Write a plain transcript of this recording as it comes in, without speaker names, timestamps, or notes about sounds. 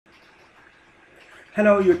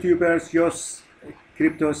Hello YouTubers, Jos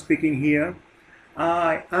Crypto speaking here.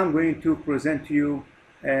 I am going to present to you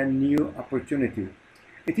a new opportunity.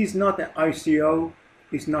 It is not an ICO,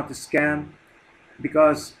 it's not a scam,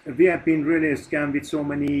 because we have been really scammed with so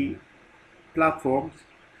many platforms.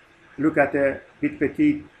 Look at the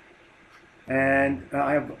Bitpetit, and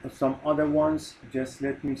I have some other ones. Just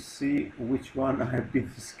let me see which one I have been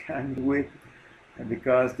scammed with,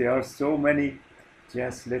 because there are so many.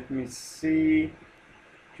 Just let me see.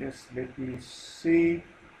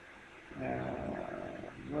 Uh,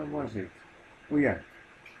 where was it? Oh yeah,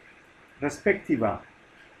 Respectiva.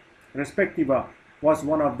 Respectiva was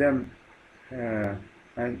one of them,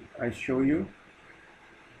 and I show you.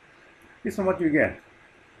 This is what you get.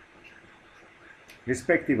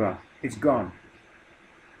 Respectiva, it's gone.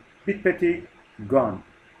 Bitpeti, gone.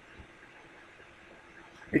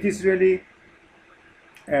 It is really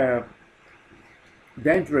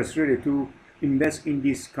dangerous, really, to invest in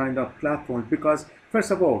this kind of platforms, because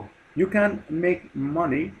first of all, you can make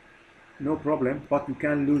money, no problem, but you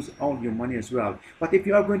can lose all your money as well. But if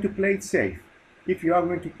you are going to play it safe,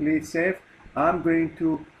 I'm going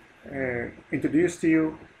to introduce to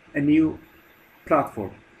you a new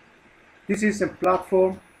platform. This is a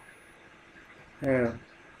platform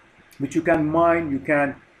which you can mine. You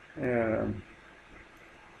can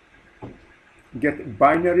get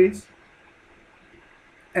binaries,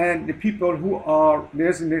 and the people who are,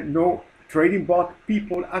 there's no trading bot,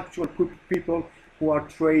 actual people who are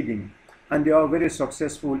trading, and they are very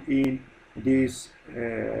successful in this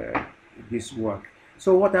this work.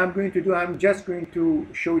 So what I'm going to do, I'm just going to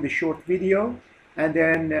show the short video, and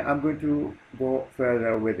then I'm going to go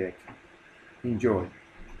further with it. Enjoy.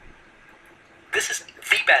 This is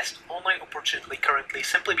the best online opportunity currently,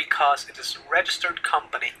 simply because it is a registered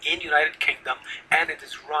company in United Kingdom and it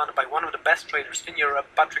is run by one of the best traders in Europe,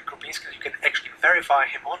 Patrick. You can actually verify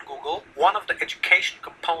him on Google. One of the education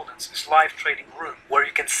components is live trading room, where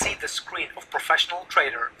you can see the screen of professional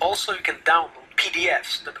trader. Also, you can download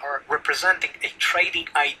PDFs that are representing a trading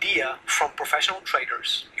idea from professional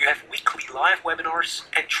traders. You have weekly live webinars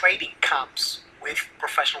and trading camps with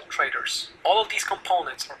professional traders. All of these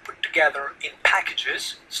components are put together in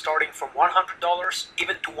packages starting from $100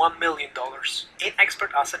 even to $1 million. In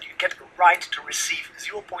Expert Asset, you get a right to receive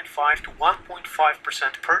 0.5 to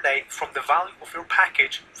 1.5% per day from the value of your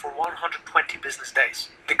package for 120 business days.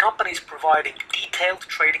 The company is providing detailed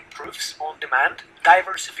trading proofs on demand.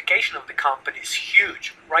 Diversification of the company is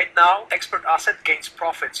huge. Right now, Expert Asset gains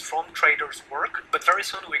profits from traders' work, but very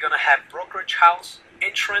soon we're going to have brokerage house,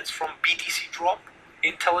 insurance from BTC drop,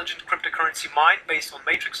 intelligent cryptocurrency mine based on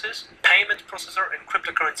matrices, payment processor, and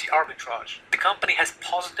cryptocurrency arbitrage. The company has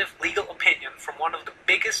positive legal opinion from one of the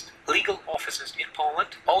biggest legal offices in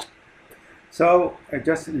Poland. So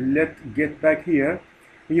just get back here.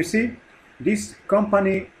 You see, this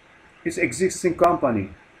company is existing company,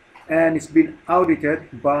 and it's been audited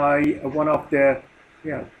by one of the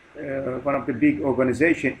big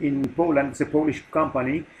organization in Poland. It's a Polish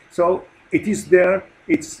company, so it is there.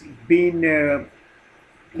 It's been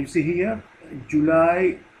you see here,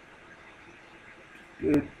 July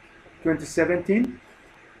 2017.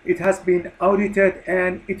 It has been audited,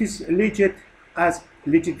 and it is legit as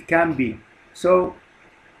legit can be. So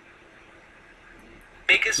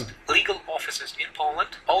biggest legal offices in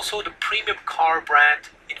Poland. Also, the premium car brand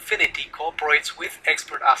Infinity cooperates with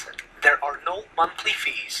Expert Asset. There are no monthly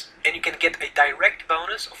fees, and you can get a direct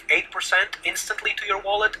bonus of 8% instantly to your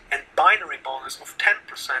wallet and binary bonus of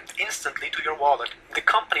 10% instantly to your wallet. The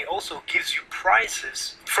company also gives you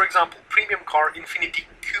prizes. For example, premium car Infinity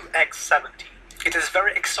QX70. It is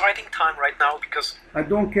very exciting time right now, because I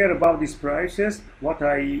don't care about these prices. What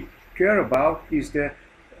I care about is the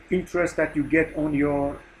interest that you get on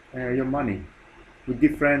your money with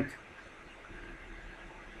different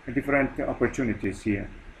opportunities here.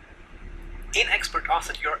 In Expert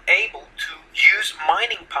Asset, you're able to use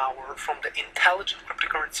mining power from the intelligent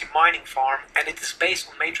cryptocurrency mining farm, and it is based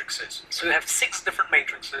on matrices. So you have 6 different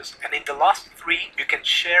matrices, and in the last 3 you can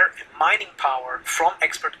share a mining power from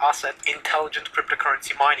Expert Asset intelligent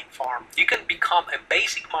cryptocurrency mining farm. You can become a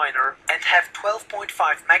basic miner and have 12.5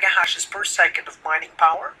 megahashes per second of mining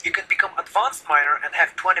power. You can become advanced miner and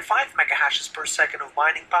have 25 megahashes per second of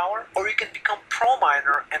mining power, or you can become pro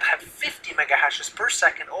miner and have 50 megahashes per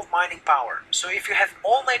second of mining power. So if you have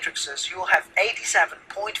all matrices, you will have 87.5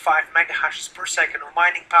 megahashes per second of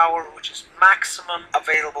mining power, which is maximum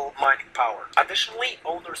available mining power. Additionally,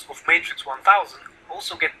 owners of Matrix 1000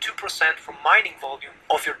 also get 2% from mining volume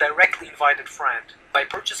of your directly invited friend. By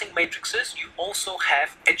purchasing matrices, you also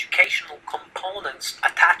have educational components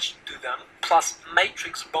attached to them, plus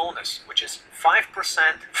matrix bonus, which is 5%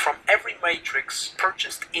 from every matrix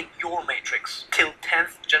purchased in your matrix till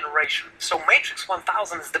 10th generation. So matrix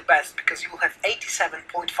 1000 is the best because you will have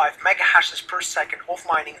 87.5 mega hashes per second of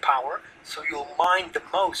mining power, so you'll mine the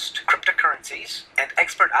most cryptocurrencies, and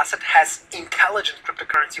Expert Asset has intelligent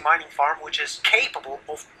cryptocurrency mining farm which is capable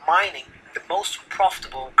of mining the most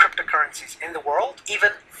profitable cryptocurrencies in the world.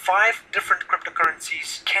 Even 5 different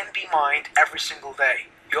cryptocurrencies can be mined every single day.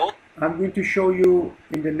 I'm going to show you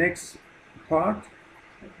in the next part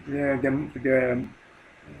the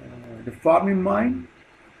farming mine,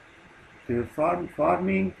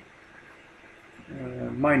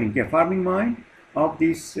 farming mine of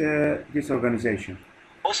this organization.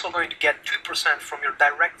 Also going to get 2% from your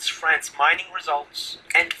direct friends mining results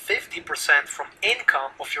and 50% from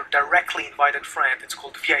income of your directly invited friend. It's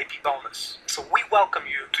called VIP bonus. So we welcome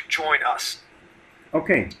you to join us.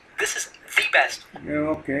 Okay. This is the best.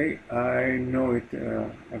 Okay, I know it.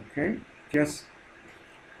 Okay, just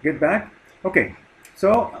get back. Okay,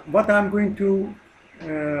 so what I'm going to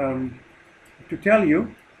tell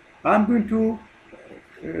you, I'm going to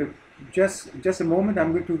just a moment.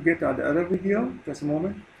 I'm going to get the other video. Just a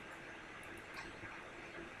moment.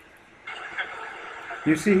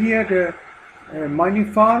 You see here the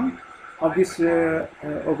mining farm of this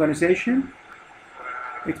organization.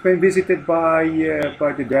 It's been visited by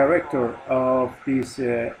the director of this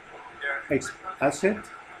EXP Asset.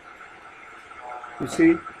 You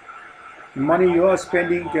see, the money you are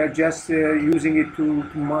spending, they're just using it to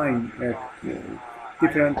mine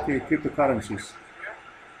different cryptocurrencies.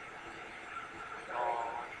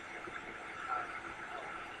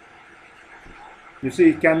 You see,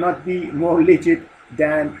 it cannot be more legit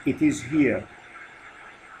than it is here.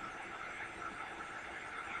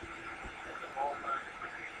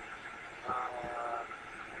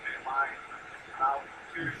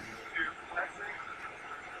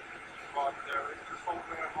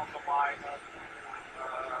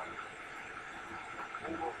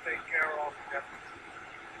 Who will take care of that?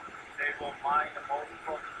 They will mine the most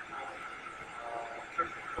profitable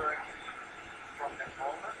cryptocurrency from that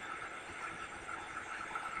moment.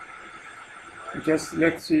 Just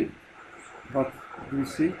let's see what we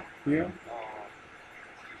see here.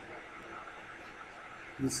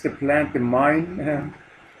 This is the plant, the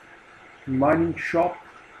mining shop.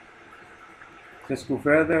 Let's go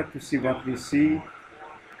further to see what we see.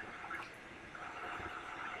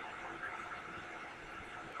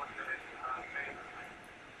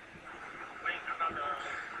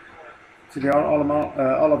 So they are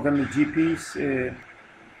all of them the GPs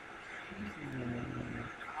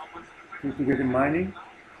to get in mining.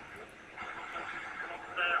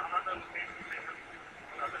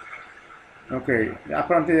 Okay,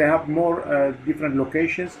 apparently they have more different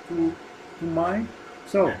locations to mine.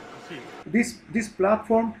 So this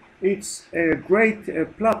platform, it's a great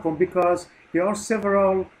platform because there are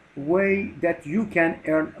several ways that you can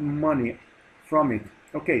earn money from it.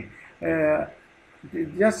 Okay,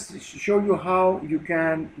 just show you how you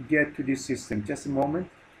can get to this system. Just a moment.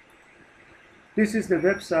 This is the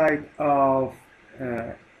website of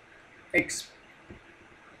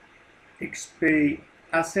EXP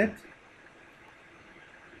Asset.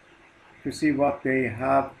 To see what they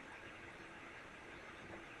have.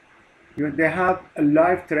 They have a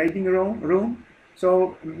live trading room.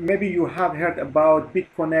 So maybe you have heard about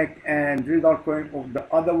BitConnect and RealDollCoin of the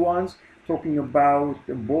other ones, talking about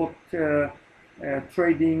both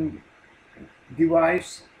trading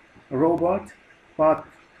device, robot, but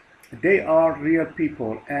they are real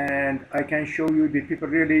people, and I can show you the people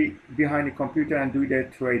really behind the computer and do their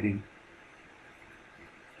trading.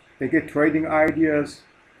 They get trading ideas,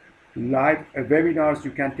 live webinars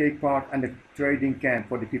you can take part, and the trading camp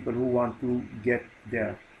for the people who want to get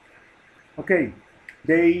there. Okay,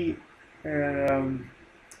 they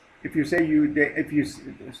if you say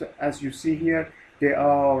as you see here, they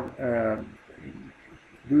are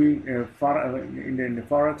doing in the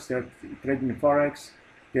forex. They're trading the forex.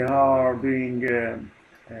 They are doing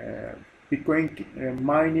Bitcoin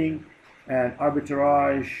mining and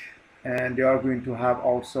arbitrage, and they are going to have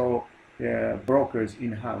also brokers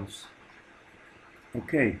in-house.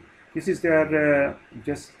 Okay, this is their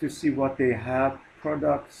just to see what they have.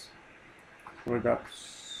 Products.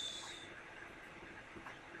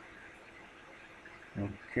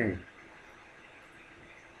 Okay,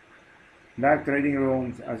 live trading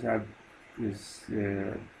rooms as I is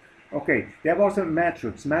okay. They have also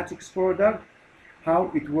matrix product.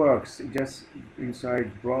 How it works, just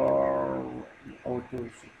inside bar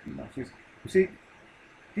autos. You see,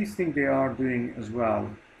 this thing they are doing as well.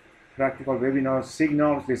 Practical webinars,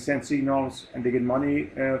 signals, they send signals and they get money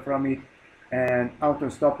from it, and auto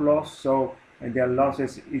stop loss, so their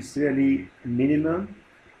losses is really minimum,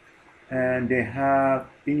 and they have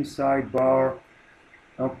inside bar.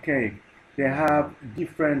 Okay, they have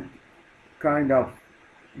different kind of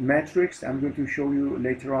metrics I'm going to show you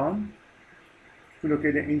later on. To look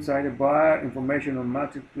at the inside bar, information on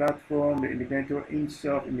market platform, the indicator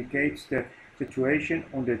itself indicates the situation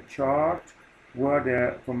on the chart where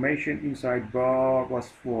the formation inside bar was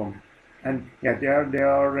formed. And yeah, they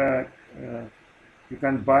are you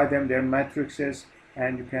can buy them, their matrices,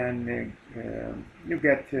 and you can you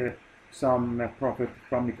get some profit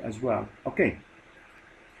from it as well. Okay,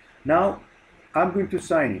 now I'm going to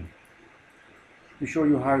sign in to show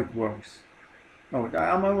you how it works. Oh,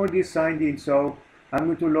 I'm already signed in, so I'm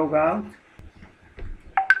going to log out.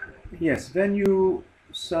 Yes, when you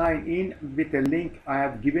sign in with the link I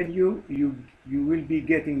have given you, you will be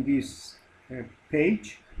getting this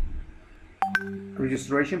page,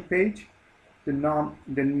 registration page, the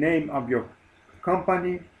name of your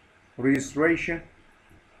company, registration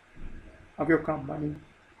of your company,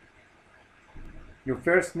 your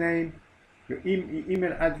first name, your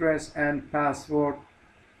email address and password,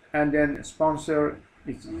 and then sponsor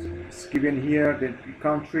is given here, the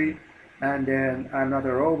country, and then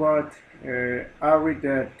another robot. I read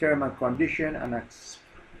the term and condition and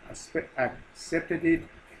accepted it,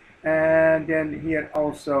 and then here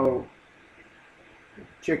also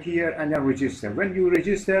check here and then register. When you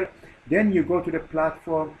register, then you go to the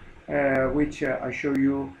platform which I show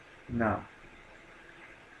you now.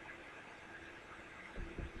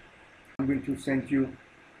 I'm going to send you,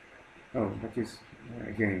 oh, that is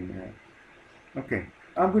again okay,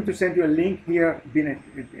 I'm going to send you a link here.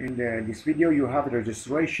 In this video you have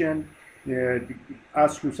registration,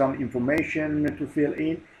 ask you some information to fill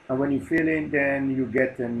in, and when you fill in, then you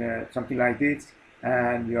get something like this,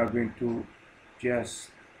 and you are going to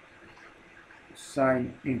just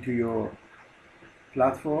sign into your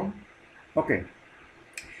platform. Okay,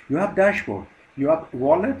 you have dashboard, you have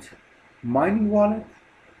wallet, mining wallet,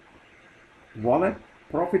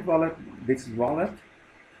 profit wallet, this is wallet,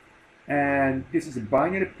 and this is a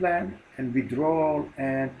binary plan, and withdrawal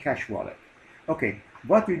and cash wallet. Okay,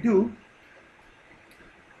 what we do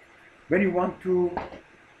when you want to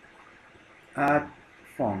add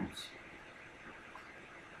funds,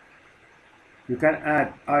 you can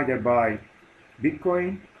add either by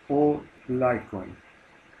Bitcoin or Litecoin.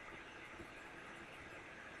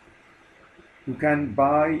 You can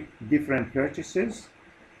buy different purchases.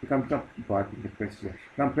 You can buy the purchases. You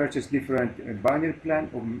can purchase different binary plan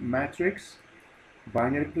or matrix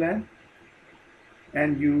binary plan,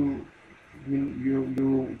 and you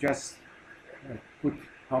just put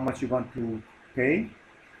how much you want to pay,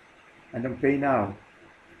 and then pay now,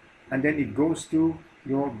 and then it goes to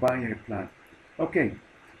your binary plan. Okay,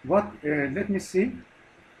 what let me see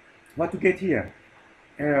what to get here.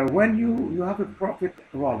 When you have a profit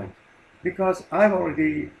wallet, because I've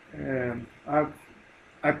already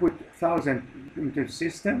I put 1,000 into the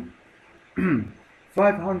system.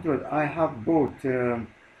 500 I have bought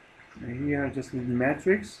here, just in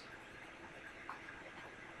matrix.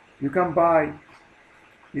 You can buy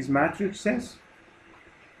these matrices,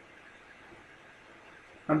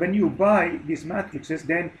 and when you buy these matrices,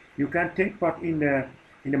 then you can take part in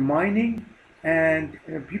the mining, and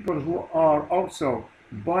people who are also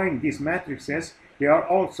buying these matrices, they are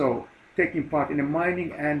also taking part in the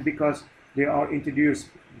mining, and because they are introduced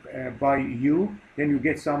by you, then you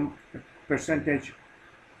get some percentage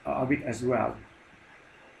of it as well.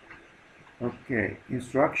 Okay,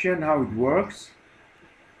 instruction, how it works.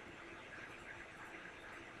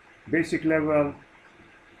 Basic level.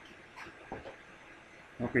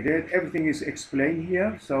 Okay, everything is explained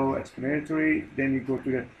here, so explanatory. Then you go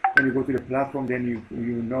to the platform, then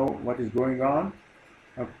you know what is going on.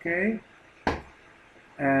 Okay,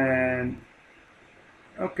 and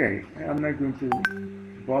okay, I'm not going to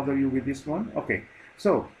bother you with this one. Okay,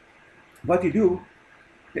 so what you do,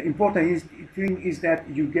 the important thing is that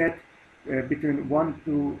you get between 1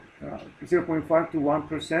 to 0.5 to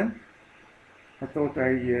 1%. I thought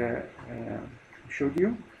I showed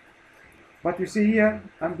you. What you see here,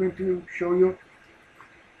 I'm going to show you.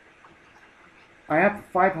 I have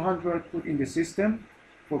 500 put in the system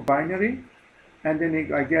for binary, and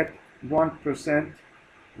then I get 1%,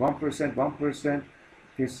 1%.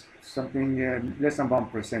 Is something less than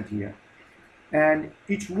 1% here, and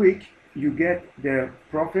each week you get the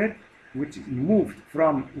profit, which is moved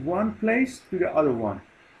from one place to the other one,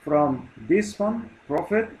 from this one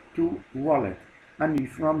profit to wallet,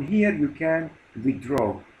 and from here you can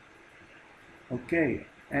withdraw. Okay,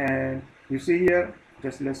 and you see here,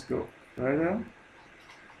 just let's go further.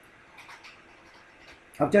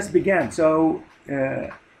 I've just began, so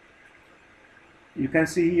you can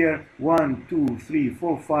see here 1, 2, 3,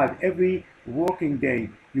 4, 5. Every working day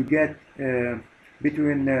you get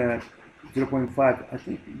between 0.5. I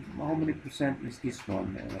think how many percent is this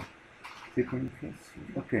one? 3.5.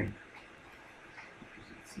 Okay.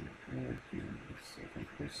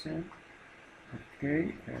 7%.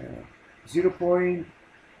 Okay.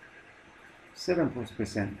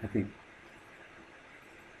 0.7%, I think.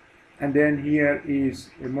 And then here is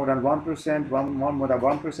more than 1%, more than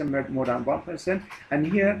 1%, more than 1%. And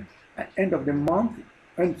here, at end of the month,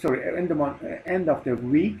 end of the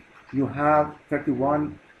week, you have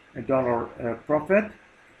 $31 profit,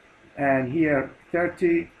 and here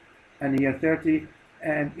 30, and here 30.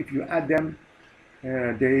 And if you add them,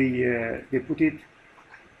 they put it.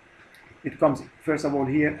 It comes first of all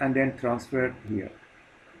here, and then transferred here.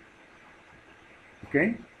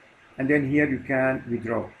 Okay, and then here you can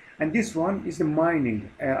withdraw. And this one is the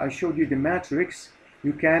mining. I showed you the matrix.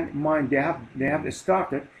 You can mine. They have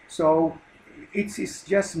started. So it's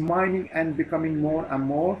just mining and becoming more and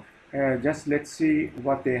more. Just let's see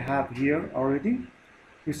what they have here already.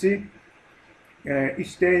 You see,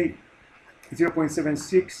 each day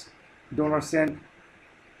 0.76 cent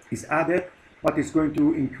is added, but it's going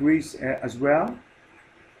to increase as well.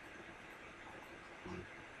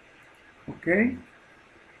 Okay.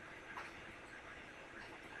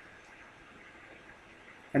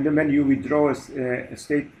 And then when you withdraw a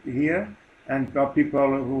stake here, and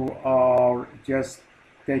people who are just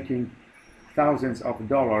taking thousands of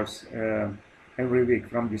dollars every week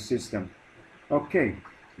from the system. Okay,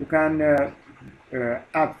 you can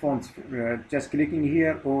add funds just clicking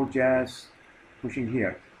here or just pushing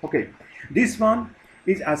here. Okay, this one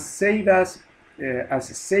is as safe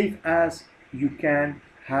as you can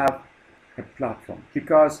have a platform,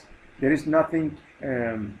 because there is nothing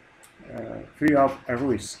free of a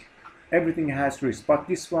risk. Everything has risk, but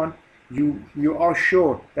this one you are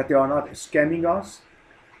sure that they are not scamming us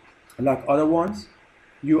like other ones.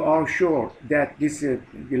 You are sure that this is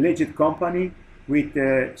a legit company with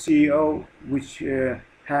a CEO which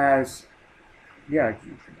has, yeah,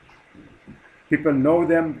 people know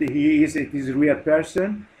them. It is a real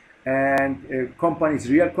person, and company is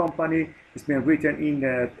real company. It's been written in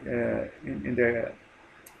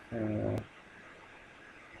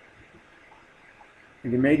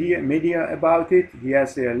the media about it. He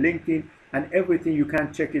has a LinkedIn and everything. You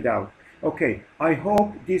can check it out. Okay, I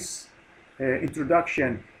hope this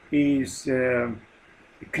introduction is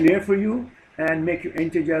clear for you and make you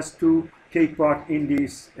enthused to take part in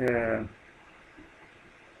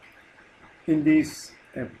this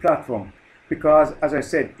platform, because as I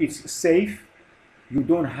said, it's safe. You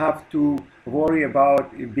don't have to worry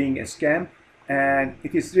about it being a scam, and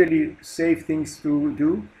it is really safe things to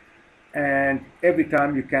do. And every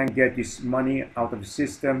time you can get this money out of the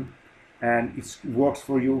system, and it works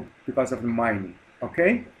for you because of the mining.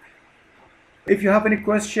 Okay, if you have any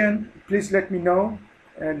question, please let me know.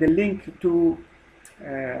 The link to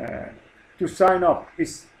sign up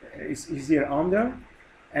is here under,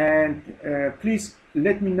 and please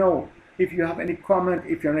let me know if you have any comment,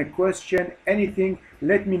 if you have any question, anything.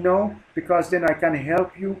 Let me know, because then I can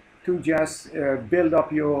help you to just build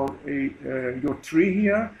up your tree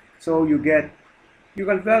here. So you get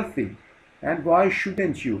wealthy, and why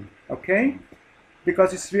shouldn't you? Okay,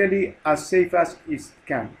 because it's really as safe as it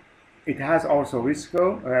can. It has also a risk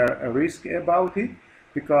about it,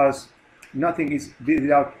 because nothing is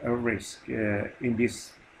without a risk in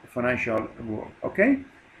this financial world. Okay,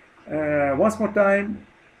 once more time,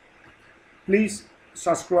 please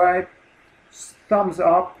subscribe, thumbs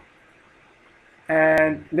up,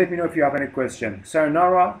 and let me know if you have any question.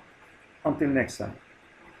 Sayonara, until next time.